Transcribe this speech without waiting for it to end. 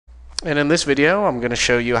And in this video, I'm going to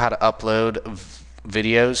show you how to upload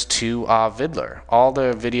videos to Viddler. All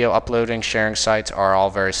the video uploading sharing sites are all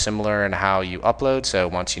very similar in how you upload, so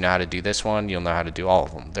once you know how to do this one, you'll know how to do all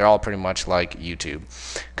of them. They're all pretty much like YouTube.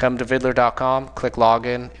 Come to viddler.com, click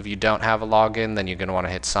login. If you don't have a login, then you're going to want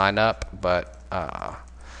to hit sign up, but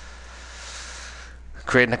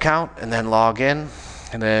create an account and then log in.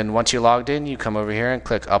 And then once you're logged in, you come over here and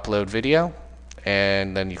click upload video,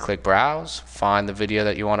 and then you click browse, find the video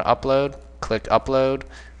that you want to upload, click upload.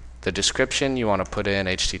 The description, you want to put in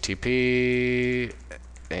HTTP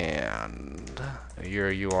and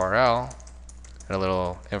your URL and a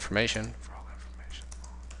little information.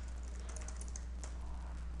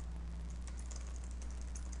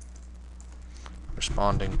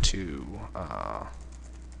 Responding to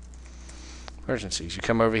emergencies. You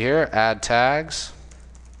come over here, add tags.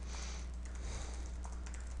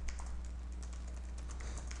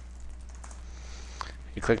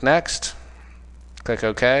 You click next, click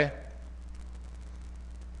OK,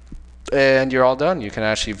 and you're all done. You can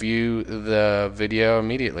actually view the video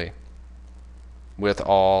immediately with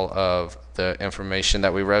all of the information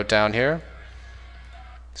that we wrote down here.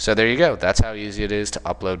 So there you go. That's how easy it is to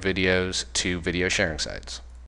upload videos to video sharing sites.